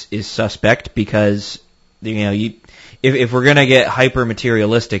is suspect, because if we're gonna get hyper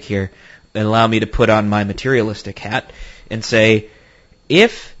materialistic here, then allow me to put on my materialistic hat and say,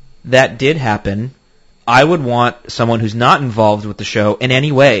 if that did happen, I would want someone who's not involved with the show in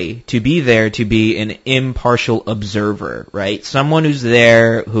any way to be there to be an impartial observer, right? Someone who's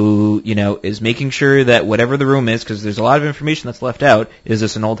there who, is making sure that whatever the room is, because there's a lot of information that's left out. Is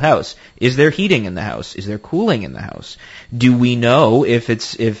this an old house? Is there heating in the house? Is there cooling in the house? Do we know if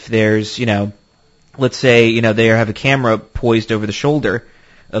there's, let's say, they have a camera poised over the shoulder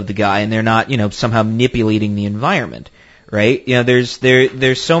of the guy and they're not, somehow manipulating the environment? Right?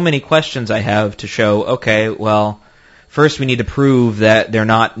 There's so many questions I have to show, okay, well, first we need to prove that they're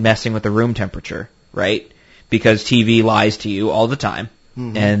not messing with the room temperature, right? Because TV lies to you all the time.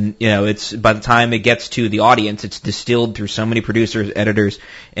 Mm-hmm. And, it's, by the time it gets to the audience, it's distilled through so many producers, editors,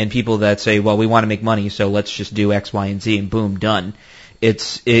 and people that say, well, we want to make money, so let's just do X, Y, and Z, and boom, done.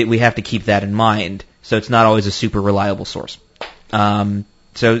 We have to keep that in mind. So it's not always a super reliable source.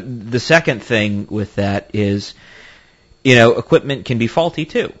 So the second thing with that is, equipment can be faulty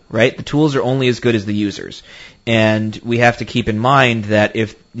too, right? The tools are only as good as the users. And we have to keep in mind that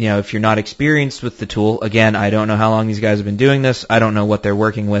if you're not experienced with the tool, again, I don't know how long these guys have been doing this. I don't know what they're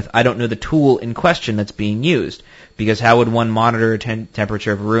working with. I don't know the tool in question that's being used. Because how would one monitor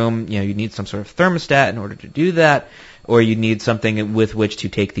temperature of a room? You need some sort of thermostat in order to do that, or you need something with which to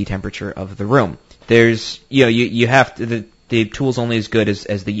take the temperature of the room. There's, you have to, the tool's only as good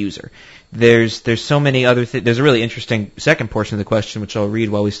as the user. There's so many other things. There's a really interesting second portion of the question, which I'll read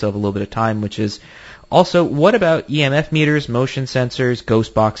while we still have a little bit of time, which is also, what about EMF meters, motion sensors,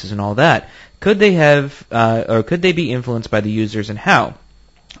 ghost boxes, and all that? Could they have, or could they be influenced by the users, and how?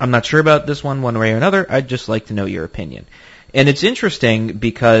 I'm not sure about this one way or another. I'd just like to know your opinion. And it's interesting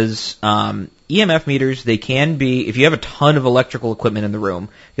because EMF meters, they can be, if you have a ton of electrical equipment in the room,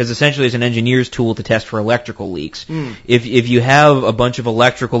 because essentially it's an engineer's tool to test for electrical leaks. If you have a bunch of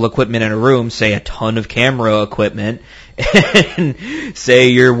electrical equipment in a room, say a ton of camera equipment, and say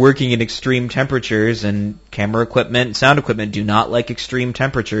you're working in extreme temperatures, and camera equipment and sound equipment do not like extreme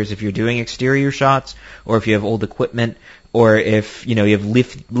temperatures. If you're doing exterior shots, or if you have old equipment, or if you have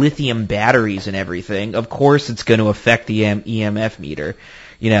lithium batteries and everything, of course it's going to affect the EMF meter.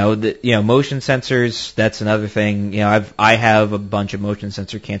 Motion sensors, that's another thing. I have a bunch of motion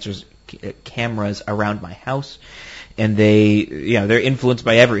sensor cameras around my house, and they're influenced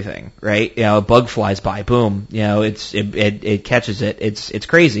by everything, right? A bug flies by, boom, it catches it. It's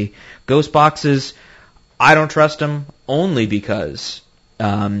crazy. Ghost boxes, I don't trust them only because,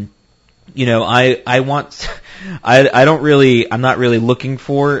 I want, I'm not really looking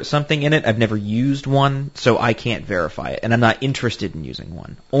for something in it. I've never used one, so I can't verify it. And I'm not interested in using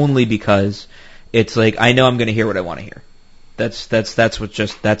one. Only because it's like, I know I'm going to hear what I want to hear.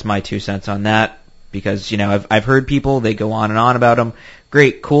 That's my 2 cents on that. Because, I've heard people, they go on and on about them.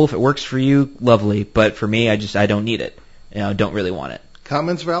 Great, cool, if it works for you, lovely. But for me, I don't need it. Don't really want it.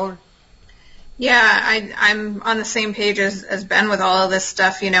 Comments, Valerie? Yeah, I'm on the same page as Ben with all of this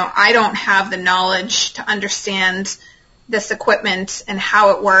stuff. I don't have the knowledge to understand this equipment and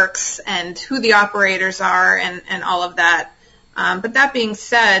how it works and who the operators are and all of that. But that being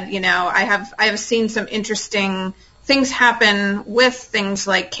said, I have seen some interesting things happen with things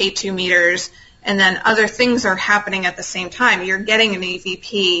like K2 meters, and then other things are happening at the same time. You're getting an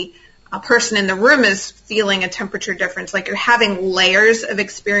EVP. A person in the room is feeling a temperature difference. Like you're having layers of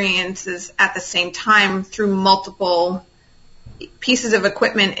experiences at the same time through multiple pieces of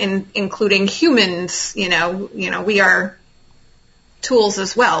equipment, including humans. We are tools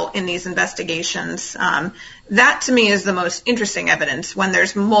as well in these investigations. That to me is the most interesting evidence, when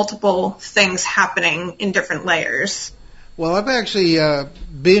there's multiple things happening in different layers. Well, I've actually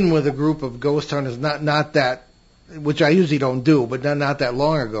been with a group of ghost hunters, not that, which I usually don't do, but not that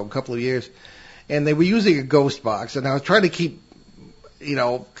long ago, a couple of years, and they were using a ghost box, and I was trying to keep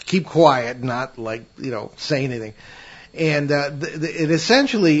quiet, not say anything, and it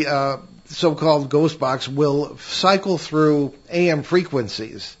essentially, so-called ghost box will cycle through AM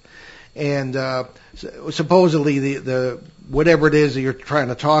frequencies, and supposedly the whatever it is that you're trying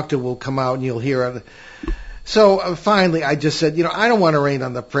to talk to will come out and you'll hear it. So finally, I just said, I don't want to rain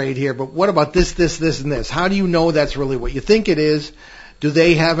on the parade here, but what about this, and this? How do you know that's really what you think it is? Do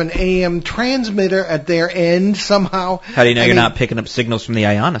they have an AM transmitter at their end somehow? How do you know you're not picking up signals from the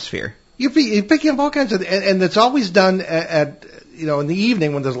ionosphere? You're picking up all kinds of, and it's always done at in the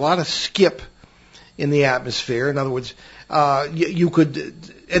evening when there's a lot of skip in the atmosphere. In other words, you could,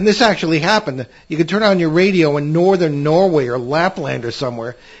 and this actually happened, you could turn on your radio in northern Norway or Lapland or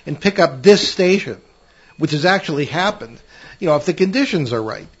somewhere and pick up this station, which has actually happened, if the conditions are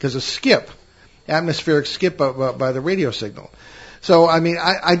right, because of skip, atmospheric skip by the radio signal. So,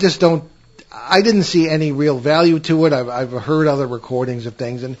 I just don't, I didn't see any real value to it. I've heard other recordings of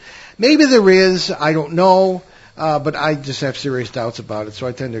things, and maybe there is, I don't know, but I just have serious doubts about it, so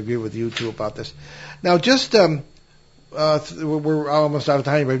I tend to agree with you two about this. Now, just, we're almost out of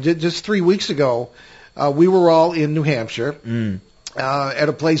time, but just 3 weeks ago, we were all in New Hampshire, at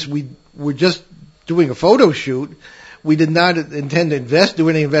a place we were just doing a photo shoot. We did not intend to do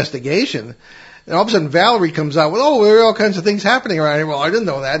any investigation. And all of a sudden Valerie comes out with, there are all kinds of things happening around here. Well, I didn't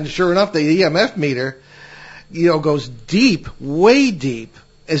know that. And sure enough, the EMF meter, goes deep, way deep,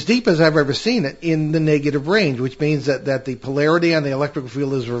 as deep as I've ever seen it, in the negative range, which means that the polarity on the electrical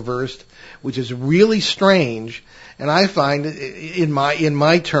field is reversed, which is really strange. And I find, in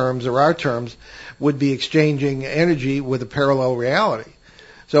my terms, or our terms, would be exchanging energy with a parallel reality.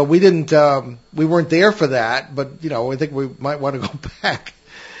 So we weren't there for that, but, I think we might want to go back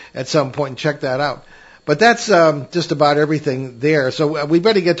at some point and check that out. But that's just about everything there. So we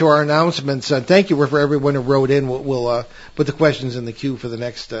better get to our announcements. Thank you for everyone who wrote in. We'll put the questions in the queue for the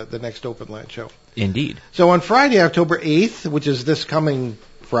next Open Line show. Indeed. So on Friday, October 8th, which is this coming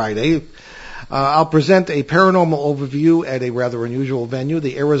Friday, I'll present a paranormal overview at a rather unusual venue,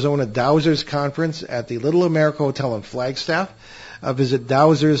 the Arizona Dowsers Conference at the Little America Hotel in Flagstaff. Visit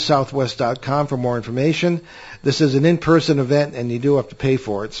dowserssouthwest.com for more information. This is an in-person event, and you do have to pay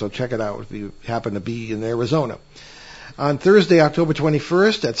for it, so check it out if you happen to be in Arizona. On Thursday, October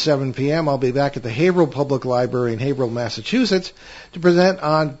 21st at 7 p.m., I'll be back at the Haverhill Public Library in Haverhill, Massachusetts, to present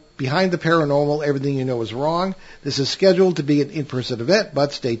on Behind the Paranormal, Everything You Know Is Wrong. This is scheduled to be an in-person event,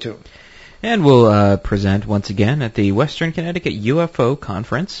 but stay tuned. And we'll present once again at the Western Connecticut UFO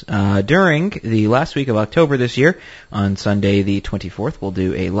Conference during the last week of October this year. On Sunday the 24th, we'll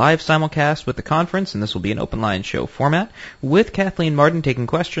do a live simulcast with the conference, and this will be an open line show format, with Kathleen Martin taking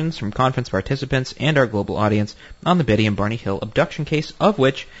questions from conference participants and our global audience on the Betty and Barney Hill abduction case, of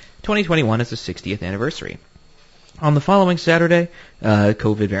which 2021 is the 60th anniversary. On the following Saturday,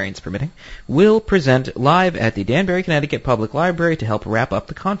 COVID variants permitting, we'll present live at the Danbury, Connecticut Public Library to help wrap up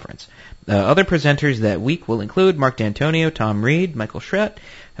the conference. Other presenters that week will include Mark D'Antonio, Tom Reed, Michael Schrett,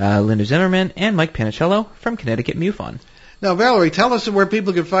 Linda Zimmerman, and Mike Panicello from Connecticut MUFON. Now, Valerie, tell us where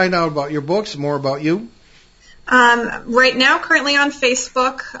people can find out about your books, more about you. Right now, currently on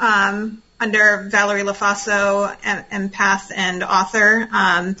Facebook, under Valerie LaFaso, empath and author.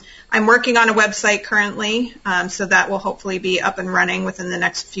 I'm working on a website currently, so that will hopefully be up and running within the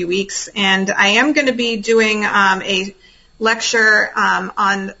next few weeks. And I am going to be doing a lecture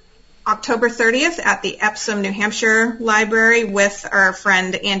on October 30th at the Epsom, New Hampshire Library with our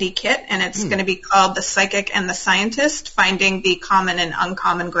friend Andy Kitt, and it's going to be called The Psychic and the Scientist, Finding the Common and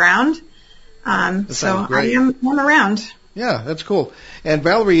Uncommon Ground. So I am around. Yeah, that's cool. And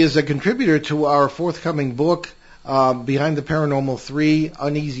Valerie is a contributor to our forthcoming book, Behind the Paranormal 3,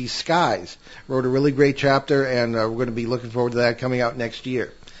 Uneasy Skies. Wrote a really great chapter, and we're going to be looking forward to that coming out next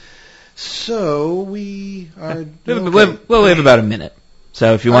year. So we are... Well, we have about a minute.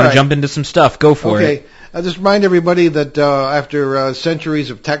 So if you want to jump into some stuff, go for it. I'll just remind everybody that after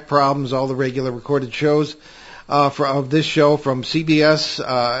centuries of tech problems, all the regular recorded shows of this show from CBS,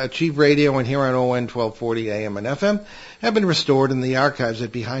 Achieve Radio, and here on ON 1240 AM and FM have been restored in the archives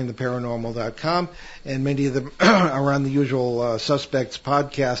at BehindTheParanormal.com, and many of them are on the usual suspects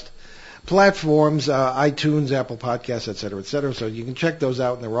podcast platforms, iTunes, Apple Podcasts, et cetera, so you can check those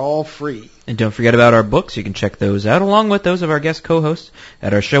out, and they're all free. And don't forget about our books. You can check those out, along with those of our guest co-hosts,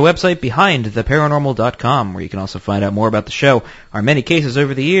 at our show website, BehindTheParanormal.com, where you can also find out more about the show, our many cases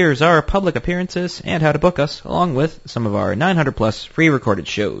over the years, our public appearances, and how to book us, along with some of our 900-plus free recorded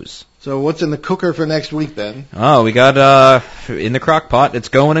shows. So what's in the cooker for next week, Ben? Oh, we got in the crock pot. It's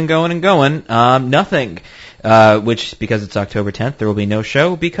going and going and going. Nothing. Which, because it's October 10th, there will be no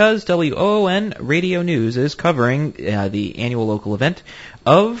show because WOON Radio News is covering the annual local event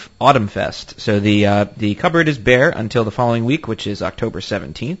of Autumn Fest. So the cupboard is bare until the following week, which is October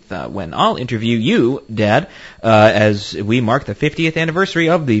 17th, when I'll interview you, Dad, as we mark the 50th anniversary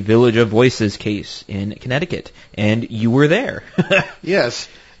of the Village of Voices case in Connecticut. And you were there. Yes.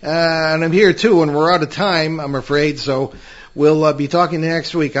 And I'm here, too, and we're out of time, I'm afraid, so we'll be talking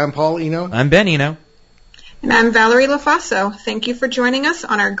next week. I'm Paul Eno. I'm Ben Eno. And I'm Valerie LaFaso. Thank you for joining us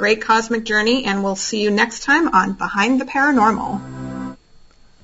on our great cosmic journey, and we'll see you next time on Behind the Paranormal.